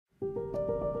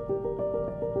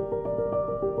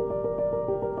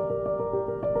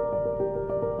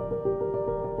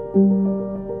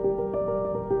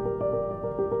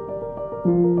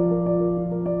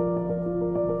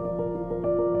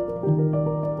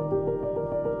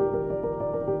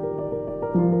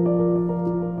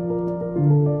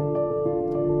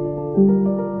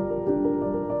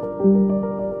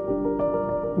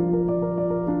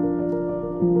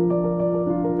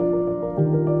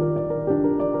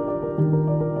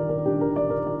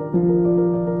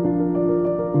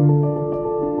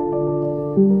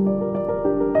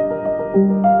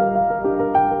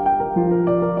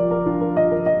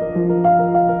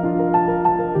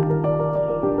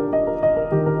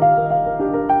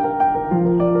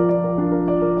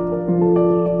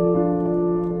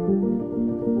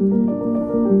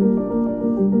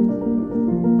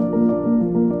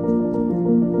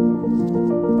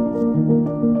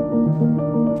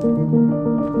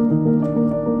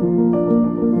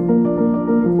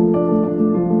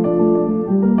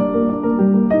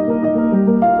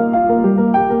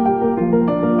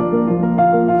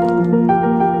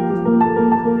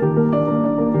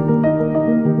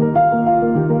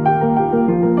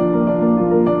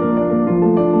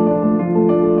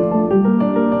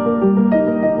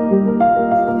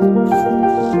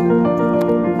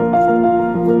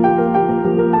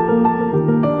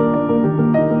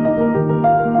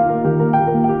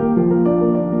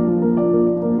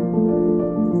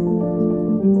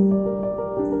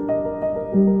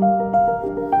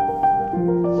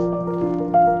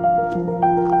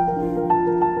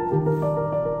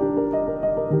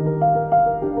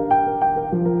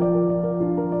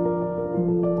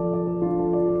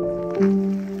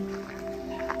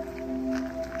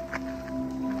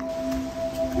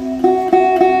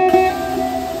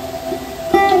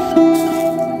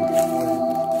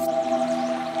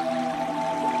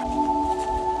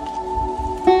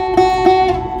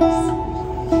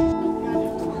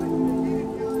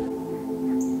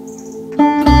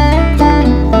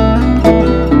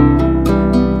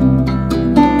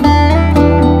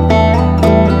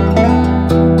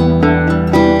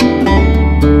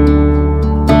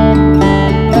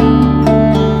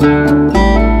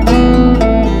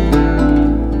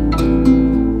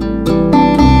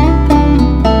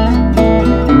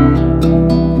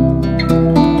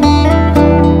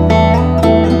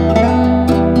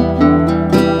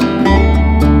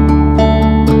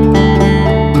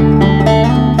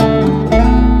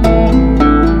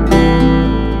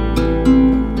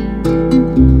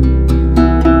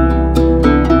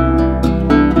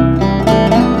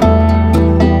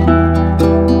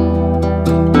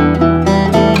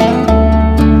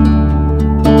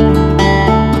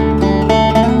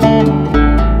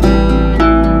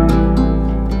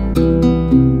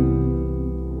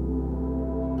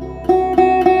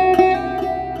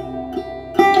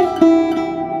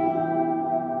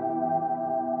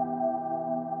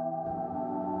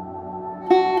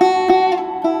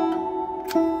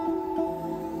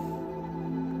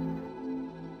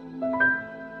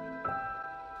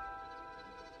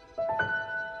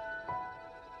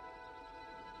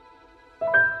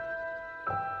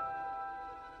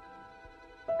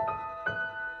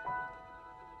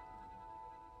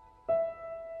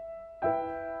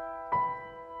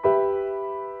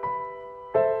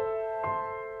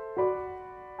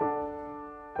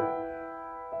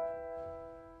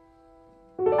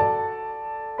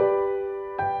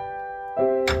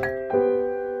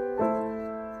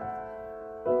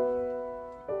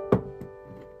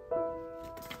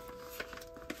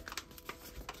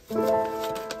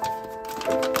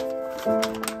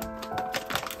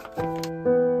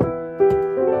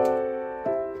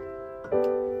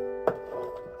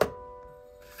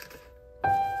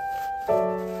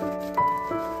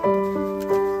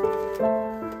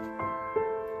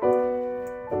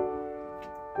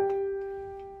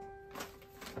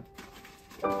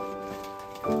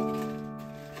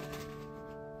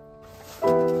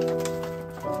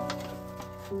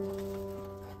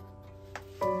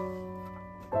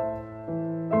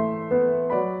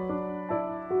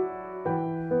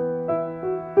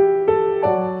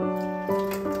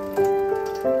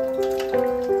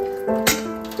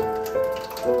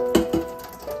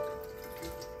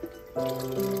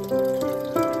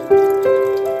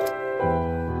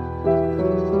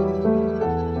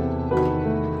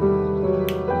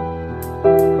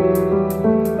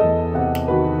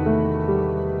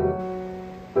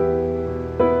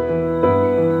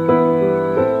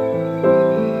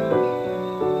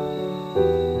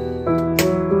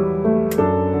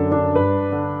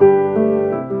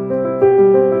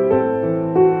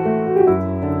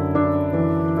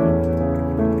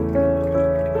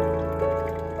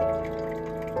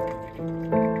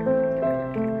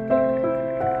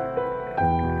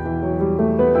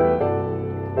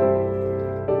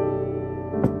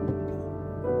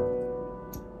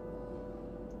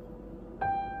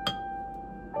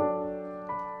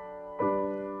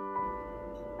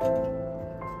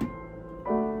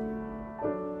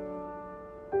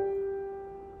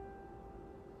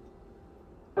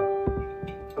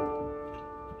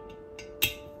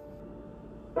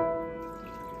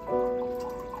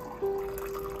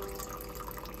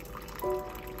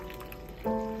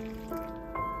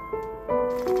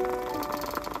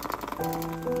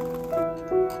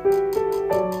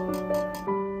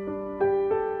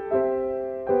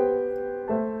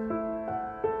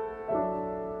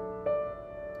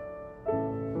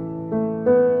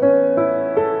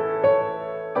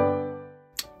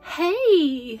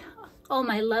all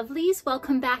my lovelies,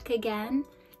 welcome back again.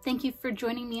 Thank you for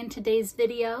joining me in today's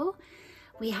video.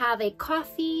 We have a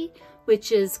coffee,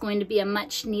 which is going to be a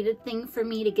much needed thing for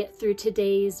me to get through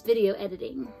today's video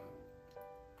editing.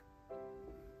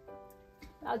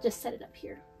 I'll just set it up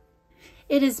here.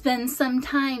 It has been some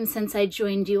time since I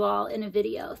joined you all in a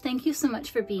video. Thank you so much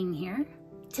for being here.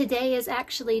 Today is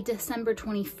actually December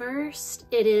 21st.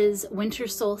 It is winter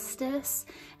solstice,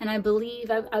 and I believe,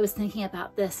 I was thinking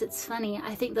about this, it's funny,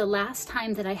 I think the last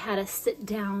time that I had a sit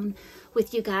down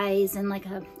with you guys and like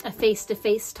a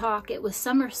face-to-face talk, it was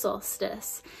summer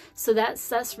solstice. So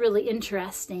that's really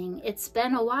interesting. It's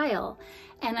been a while,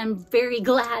 and I'm very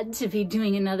glad to be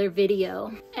doing another video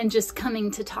and just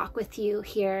coming to talk with you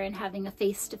here and having a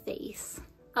face-to-face.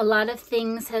 A lot of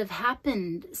things have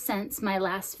happened since my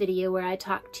last video where I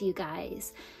talked to you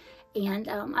guys. And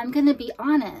I'm going to be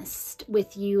honest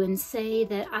with you and say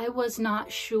that I was not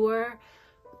sure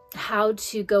how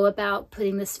to go about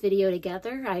putting this video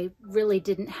together. I really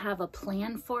didn't have a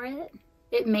plan for it.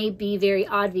 It may be very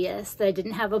obvious that I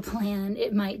didn't have a plan.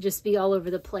 It might just be all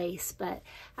over the place, but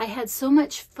I had so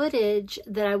much footage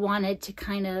that I wanted to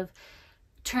kind of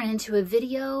turn into a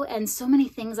video and so many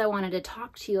things I wanted to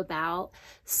talk to you about.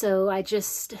 So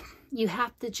you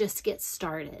have to just get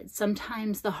started.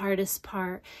 Sometimes the hardest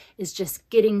part is just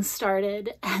getting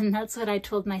started. And that's what I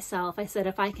told myself. I said,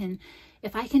 if I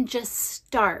can just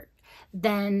start,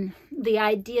 then the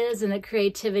ideas and the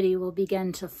creativity will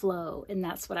begin to flow. And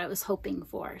that's what I was hoping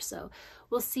for. So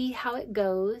we'll see how it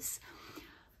goes.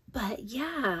 But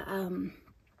yeah,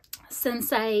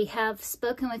 since I have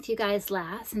spoken with you guys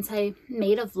last, since I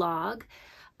made a vlog,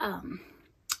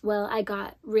 well, I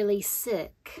got really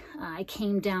sick. I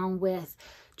came down with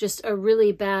just a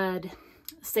really bad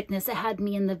sickness. It had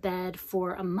me in the bed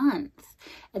for a month,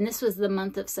 and this was the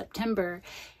month of September,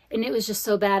 and it was just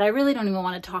so bad. I really don't even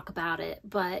want to talk about it,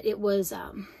 but it was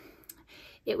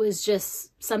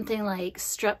just something like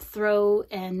strep throat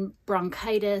and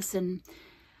bronchitis, and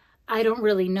I don't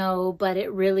really know, but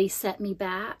it really set me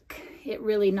back. It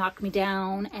really knocked me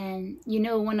down. And you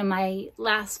know, one of my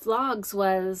last vlogs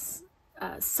was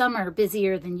summer,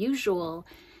 busier than usual.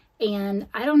 And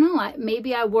I don't know,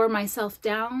 maybe I wore myself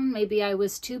down. Maybe I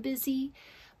was too busy,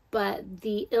 but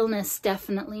the illness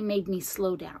definitely made me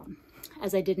slow down,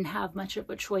 as I didn't have much of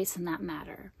a choice in that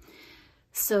matter.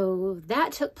 So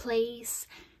that took place.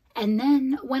 And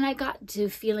then when I got to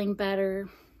feeling better,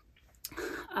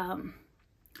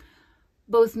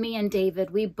 both me and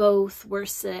David, we both were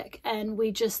sick, and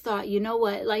we just thought, you know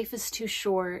what, life is too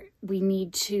short. We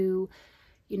need to,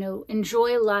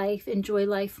 enjoy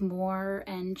life more,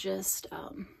 and just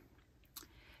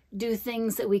do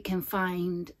things that we can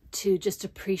find to just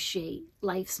appreciate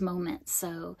life's moments.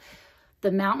 So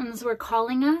the mountains were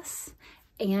calling us,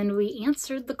 and we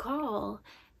answered the call.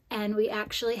 And we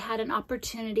actually had an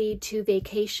opportunity to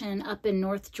vacation up in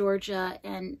North Georgia,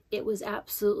 and it was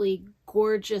absolutely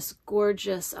gorgeous,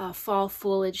 gorgeous fall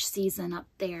foliage season up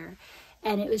there.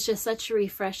 And it was just such a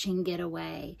refreshing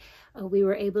getaway. We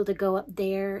were able to go up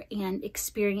there and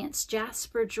experience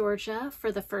Jasper, Georgia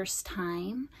for the first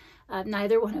time.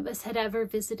 Neither one of us had ever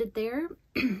visited there,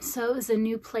 so it was a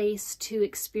new place to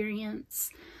experience.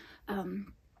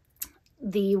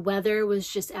 The weather was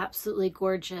just absolutely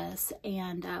gorgeous,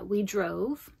 and we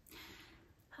drove.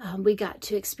 We got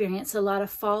to experience a lot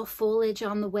of fall foliage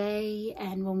on the way,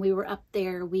 and when we were up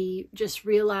there, we just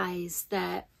realized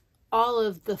that all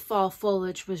of the fall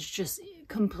foliage was just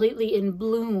completely in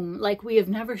bloom, like we have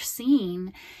never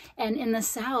seen. And in the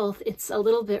South, it's a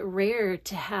little bit rare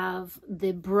to have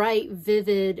the bright,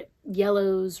 vivid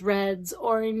yellows, reds,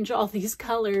 orange, all these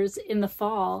colors in the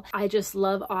fall. I just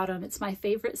love autumn. It's my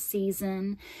favorite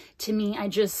season. To me, I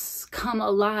just come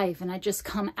alive, and I just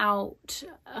come out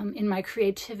in my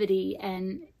creativity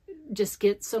and just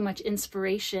get so much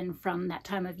inspiration from that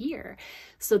time of year.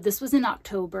 So this was in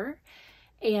October.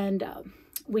 And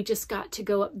we just got to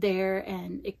go up there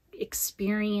and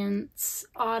experience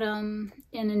autumn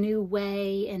in a new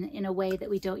way, and in a way that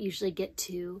we don't usually get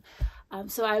to.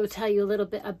 So I will tell you a little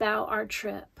bit about our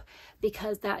trip,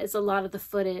 because that is a lot of the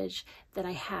footage that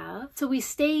I have. So we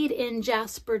stayed in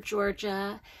Jasper,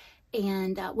 Georgia,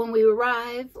 and when we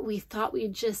arrived, we thought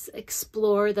we'd just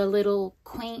explore the little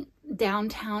quaint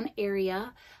downtown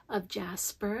area of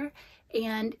Jasper.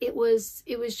 And it was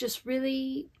just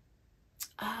really,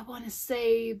 I want to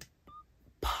say,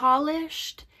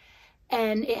 polished,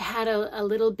 and it had a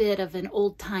little bit of an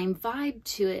old-time vibe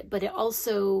to it, but it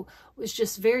also was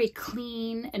just very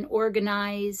clean and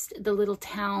organized. The little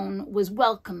town was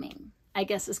welcoming, I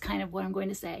guess is kind of what I'm going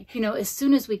to say. You know, as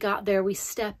soon as we got there, we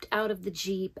stepped out of the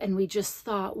Jeep, and we just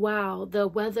thought, wow, the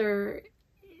weather,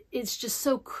 it's just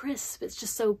so crisp. It's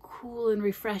just so cool and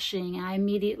refreshing. I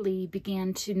immediately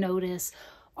began to notice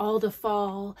all the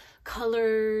fall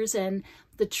colors, and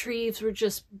the trees were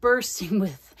just bursting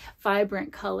with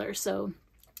vibrant color. So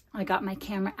I got my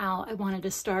camera out. I wanted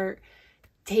to start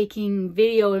taking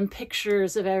video and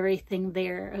pictures of everything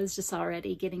there. I was just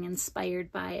already getting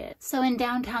inspired by it. So in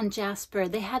downtown Jasper,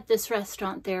 they had this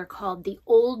restaurant there called the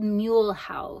Old Mule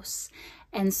House.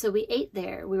 And so we ate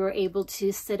there. We were able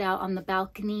to sit out on the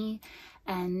balcony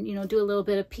and, you know, do a little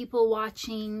bit of people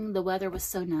watching. The weather was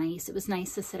so nice. It was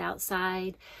nice to sit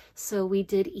outside. So we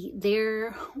did eat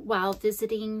there while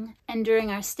visiting. And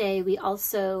during our stay, we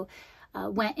also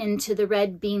went into the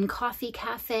Red Bean Coffee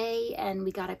Cafe, and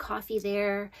we got a coffee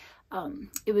there.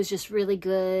 It was just really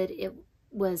good. It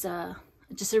was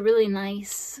just a really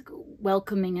nice,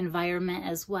 welcoming environment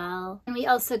as well. And we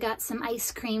also got some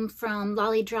ice cream from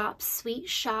Lollydrop's Sweet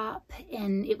Shop,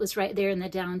 and it was right there in the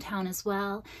downtown as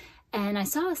well. And I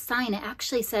saw a sign, it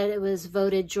actually said it was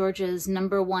voted Georgia's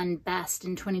 #1 best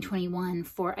in 2021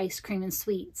 for ice cream and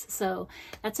sweets. So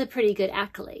that's a pretty good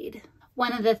accolade.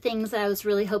 One of the things that I was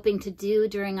really hoping to do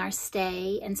during our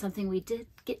stay, and something we did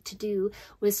get to do,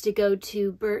 was to go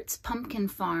to Bert's Pumpkin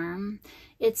Farm.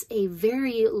 It's a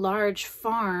very large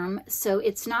farm, so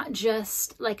it's not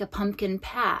just like a pumpkin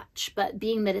patch, but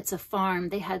being that it's a farm,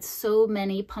 they had so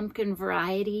many pumpkin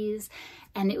varieties,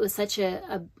 and it was such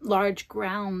a large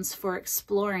grounds for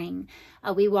exploring.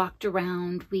 We walked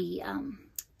around, we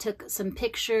took some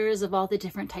pictures of all the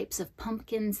different types of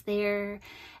pumpkins there,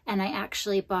 and I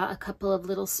actually bought a couple of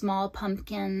little small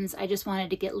pumpkins. I just wanted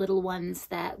to get little ones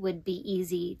that would be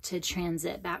easy to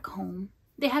transit back home.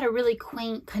 They had a really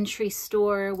quaint country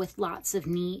store with lots of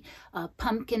neat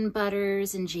pumpkin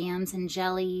butters and jams and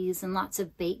jellies and lots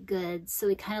of baked goods. So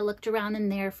we kind of looked around in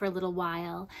there for a little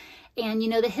while. And you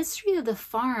know, the history of the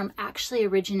farm actually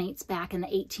originates back in the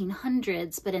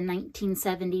 1800s, but in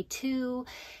 1972,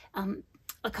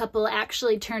 a couple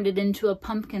actually turned it into a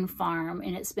pumpkin farm,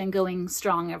 and it's been going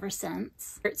strong ever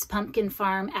since. Bert's Pumpkin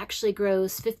Farm actually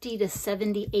grows 50 to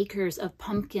 70 acres of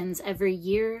pumpkins every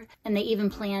year, and they even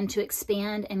plan to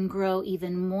expand and grow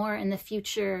even more in the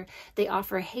future. They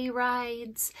offer hay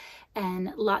rides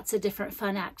and lots of different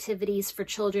fun activities for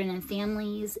children and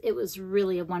families. It was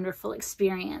really a wonderful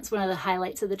experience, one of the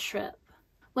highlights of the trip.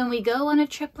 When we go on a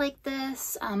trip like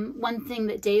this, one thing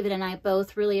that David and I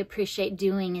both really appreciate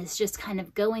doing is just kind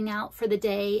of going out for the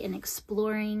day and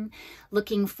exploring,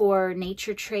 looking for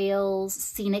nature trails,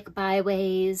 scenic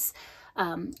byways,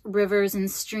 rivers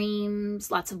and streams,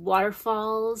 lots of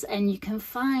waterfalls, and you can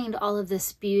find all of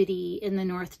this beauty in the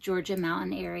North Georgia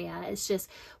mountain area. It's just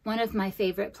one of my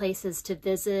favorite places to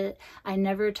visit. I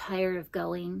never tire of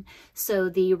going. So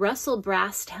the Russell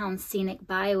Brasstown Scenic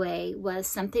Byway was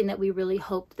something that we really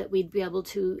hoped that we'd be able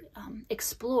to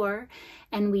explore,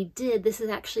 and we did. This is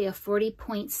actually a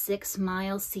 40.6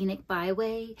 mile scenic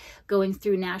byway going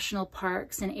through national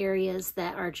parks and areas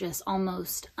that are just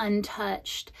almost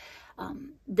untouched.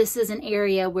 This is an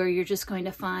area where you're just going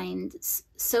to find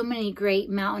so many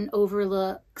great mountain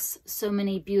overlooks, so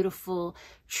many beautiful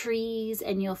trees,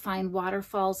 and you'll find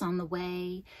waterfalls on the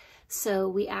way. So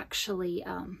we actually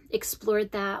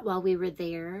explored that while we were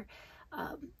there.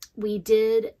 We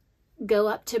did go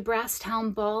up to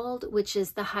Brasstown Bald, which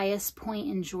is the highest point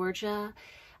in Georgia.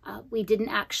 We didn't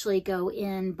actually go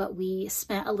in, but we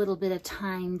spent a little bit of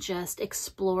time just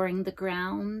exploring the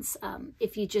grounds.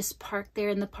 If you just park there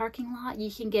in the parking lot,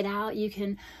 you can get out, you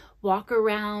can walk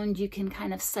around, you can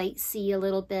kind of sightsee a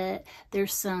little bit.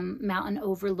 There's some mountain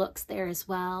overlooks there as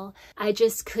well. I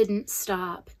just couldn't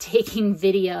stop taking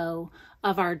video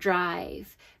of our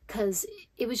drive because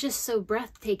it was just so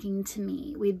breathtaking to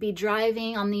me. We'd be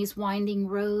driving on these winding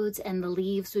roads and the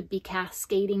leaves would be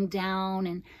cascading down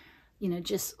and, you know,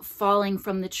 just falling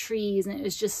from the trees, and it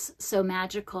was just so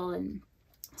magical, and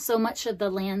so much of the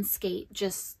landscape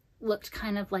just looked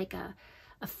kind of like a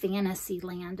fantasy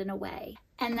land in a way.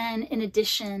 And then in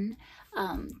addition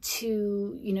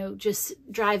to, you know, just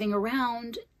driving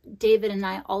around, David and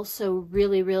I also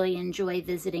really enjoy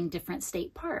visiting different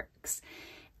state parks.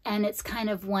 And it's kind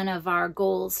of one of our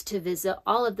goals to visit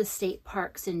all of the state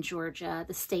parks in Georgia,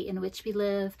 the state in which we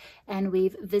live, and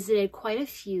we've visited quite a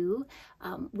few.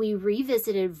 We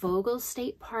revisited Vogel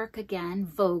State Park again,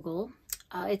 Vogel.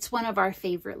 It's one of our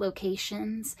favorite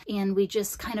locations, and we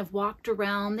just kind of walked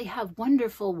around. They have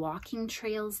wonderful walking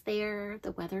trails there.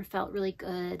 The weather felt really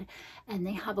good, and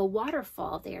they have a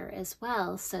waterfall there as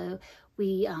well. So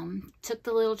we took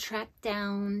the little trek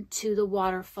down to the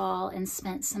waterfall and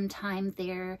spent some time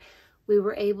there. We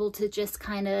were able to just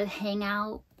kind of hang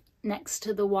out next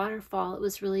to the waterfall. It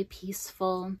was really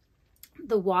peaceful.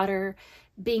 The water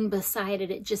being beside it,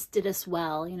 it just did us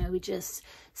well. You know, we just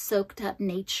soaked up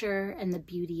nature and the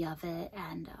beauty of it,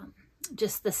 and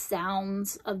just the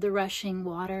sounds of the rushing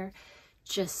water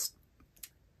just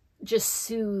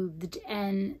soothed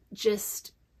and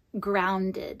just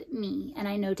grounded me. And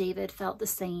I know David felt the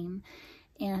same.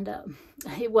 And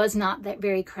it was not that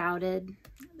very crowded.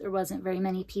 There wasn't very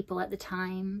many people at the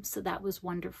time, so that was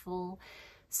wonderful.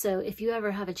 So if you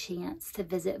ever have a chance to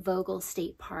visit Vogel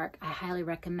State Park, I highly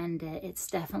recommend it. It's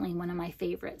definitely one of my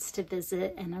favorites to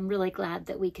visit, and I'm really glad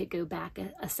that we could go back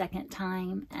a second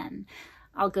time, and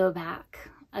I'll go back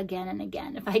again and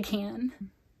again if I can.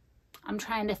 I'm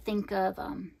trying to think of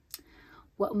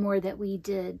what more that we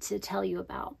did to tell you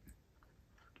about.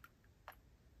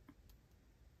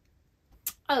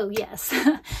 Oh yes,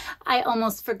 I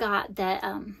almost forgot that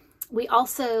we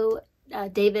also,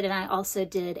 David and I also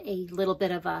did a little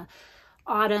bit of a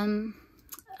autumn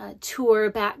tour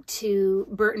back to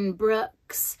Burton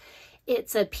Brooks.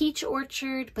 It's a peach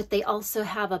orchard, but they also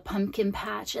have a pumpkin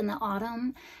patch in the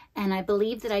autumn. And I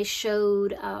believe that I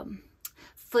showed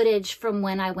footage from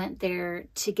when I went there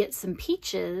to get some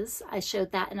peaches. I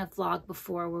showed that in a vlog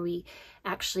before where we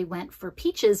actually went for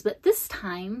peaches, but this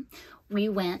time we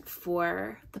went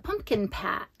for the pumpkin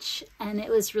patch, and it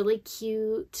was really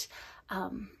cute.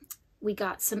 We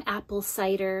got some apple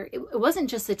cider. It wasn't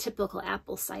just a typical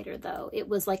apple cider though. It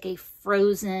was like a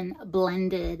frozen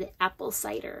blended apple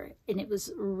cider, and it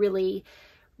was really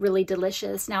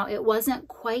delicious. Now, it wasn't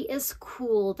quite as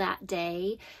cool that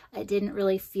day. It didn't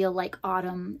really feel like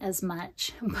autumn as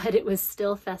much, but it was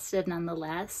still festive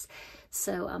nonetheless.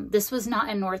 So this was not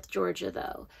in North Georgia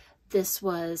though. This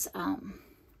was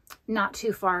not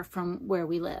too far from where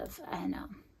we live, and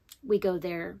we go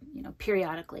there, you know,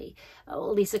 periodically, at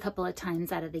least a couple of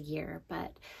times out of the year.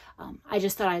 But I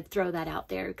just thought I'd throw that out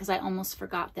there because I almost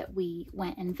forgot that we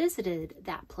went and visited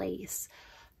that place.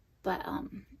 But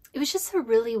it was just a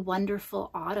really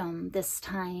wonderful autumn this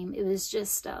time. It was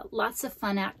just lots of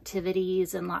fun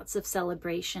activities and lots of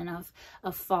celebration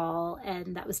of fall,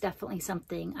 and that was definitely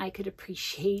something I could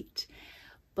appreciate.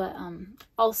 But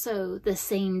also the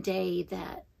same day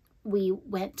that we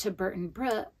went to Burton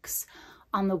Brooks,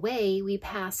 on the way we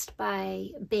passed by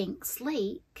Banks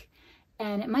Lake,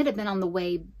 and it might have been on the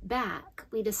way back.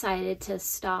 We decided to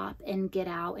stop and get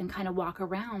out and kind of walk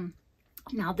around.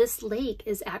 Now, this lake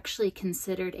is actually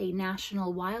considered a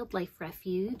national wildlife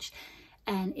refuge,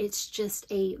 and it's just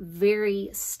a very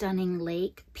stunning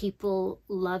lake. People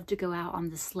love to go out on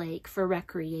this lake for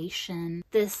recreation.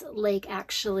 This lake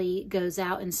actually goes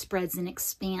out and spreads an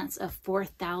expanse of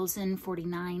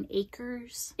 4,049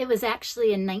 acres. It was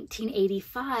actually in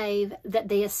 1985 that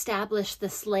they established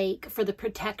this lake for the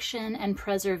protection and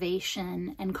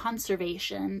preservation and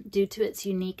conservation due to its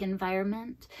unique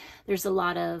environment. There's a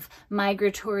lot of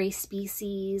migratory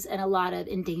species and a lot of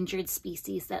endangered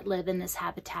species that live in this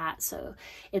habitat. So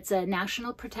it's a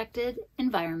national protected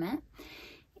environment.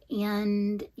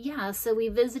 And yeah, so we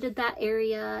visited that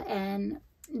area and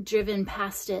driven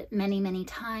past it many, many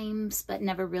times, but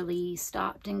never really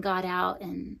stopped and got out.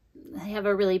 And they have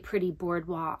a really pretty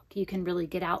boardwalk. You can really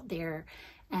get out there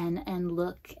and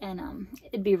look, and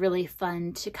it'd be really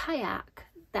fun to kayak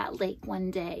that lake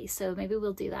one day. So maybe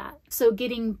we'll do that. So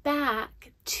getting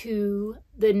back to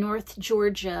the North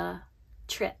Georgia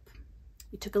trip,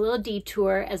 we took a little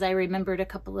detour as I remembered a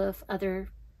couple of other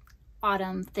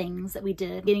autumn things that we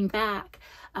did. Getting back,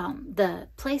 the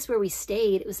place where we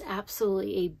stayed, it was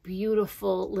absolutely a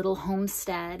beautiful little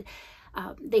homestead.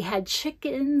 They had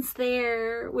chickens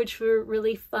there, which were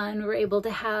really fun. We were able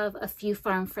to have a few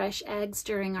farm fresh eggs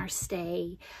during our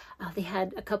stay. They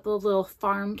had a couple of little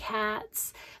farm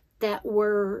cats that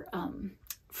were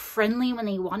friendly when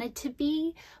they wanted to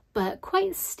be, but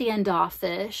quite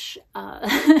standoffish.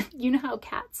 You know how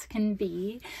cats can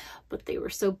be, but they were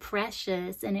so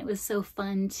precious, and it was so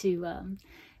fun to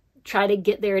try to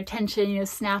get their attention, you know,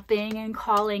 snapping and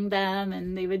calling them,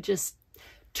 and they would just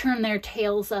turn their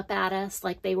tails up at us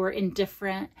like they were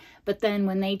indifferent. But then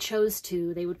when they chose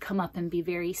to, they would come up and be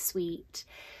very sweet.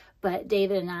 But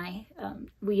David and I,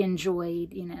 we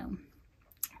enjoyed, you know,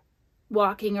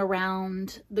 walking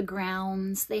around the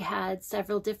grounds. They had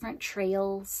several different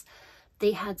trails.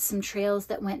 They had some trails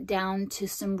that went down to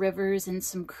some rivers and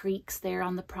some creeks there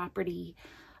on the property.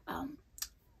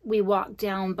 We walked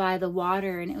down by the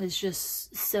water, and it was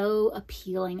just so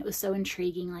appealing. It was so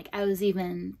intriguing. Like, I was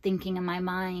even thinking in my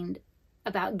mind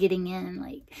about getting in,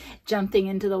 like jumping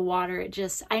into the water. It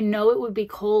just, I know it would be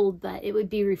cold, but it would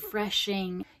be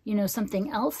refreshing. You know,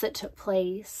 something else that took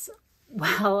place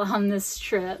while on this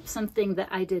trip, something that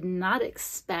I did not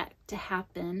expect to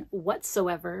happen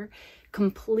whatsoever,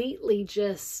 completely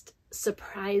just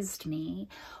surprised me,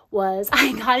 was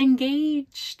I got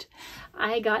engaged.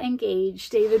 I got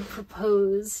engaged. David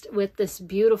proposed with this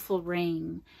beautiful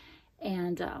ring,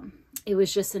 and it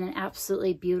was just in an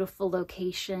absolutely beautiful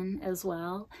location as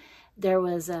well. There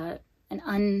was an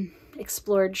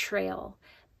unexplored trail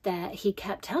that he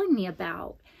kept telling me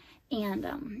about.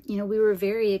 And, you know, we were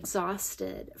very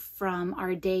exhausted from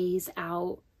our days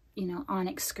out, you know, on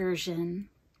excursion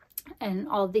and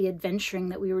all the adventuring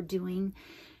that we were doing.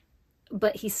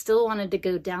 But he still wanted to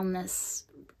go down this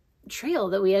trail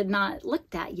that we had not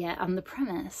looked at yet on the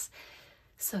premise.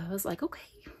 So I was like, okay,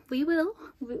 we will.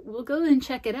 We'll go and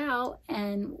check it out.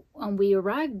 And we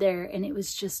arrived there, and it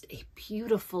was just a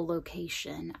beautiful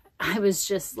location. I was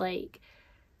just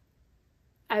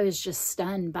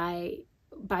stunned by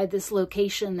this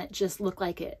location that just looked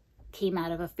like it came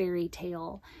out of a fairy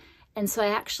tale. And so I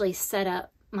actually set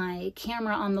up my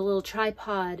camera on the little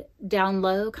tripod down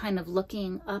low, kind of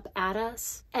looking up at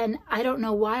us. And I don't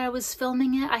know why I was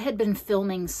filming it. I had been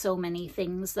filming so many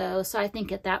things though, so I think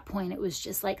at that point it was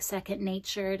just like second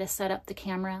nature to set up the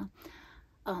camera.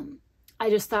 I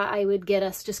just thought I would get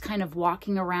us just kind of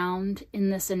walking around in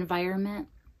this environment.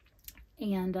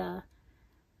 And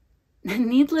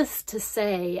needless to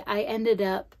say, I ended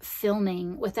up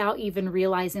filming without even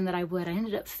realizing that I would. I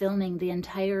ended up filming the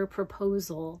entire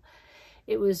proposal.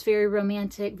 It was very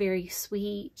romantic, very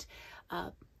sweet.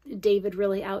 David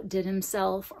really outdid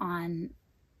himself on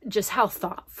just how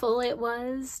thoughtful it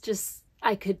was. Just,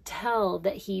 I could tell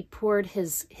that he poured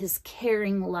his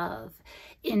caring love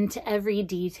into every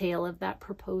detail of that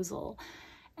proposal.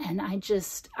 And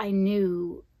I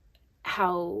knew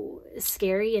how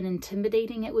scary and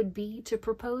intimidating it would be to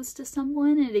propose to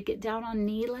someone and to get down on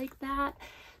knee like that.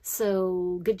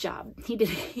 So good job. He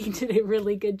did a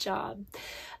really good job.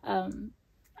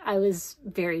 I was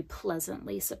very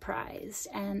pleasantly surprised,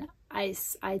 and I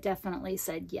definitely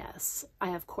said yes.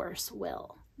 I of course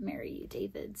will marry you,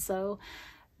 David. So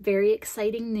very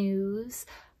exciting news.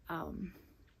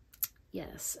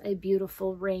 Yes, a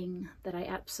beautiful ring that I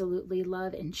absolutely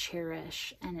love and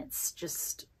cherish, and it's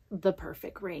just the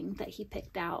perfect ring that he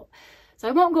picked out. So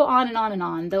I won't go on and on and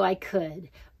on, though I could.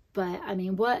 But I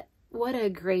mean, what a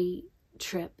great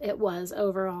trip it was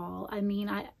overall. I mean,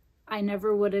 I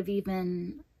never would have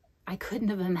even, I couldn't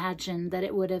have imagined that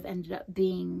it would have ended up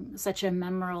being such a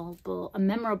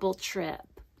memorable trip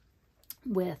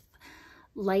with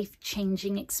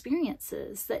life-changing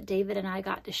experiences that David and I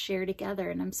got to share together,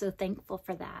 and I'm so thankful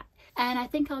for that. And I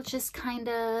think I'll just kind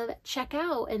of check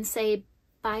out and say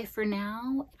bye for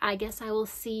now. I guess I will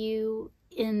see you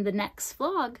in the next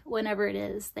vlog, whenever it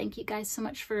is. Thank you guys so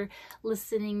much for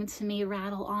listening to me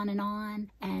rattle on,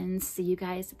 and see you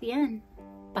guys at the end.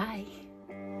 Bye.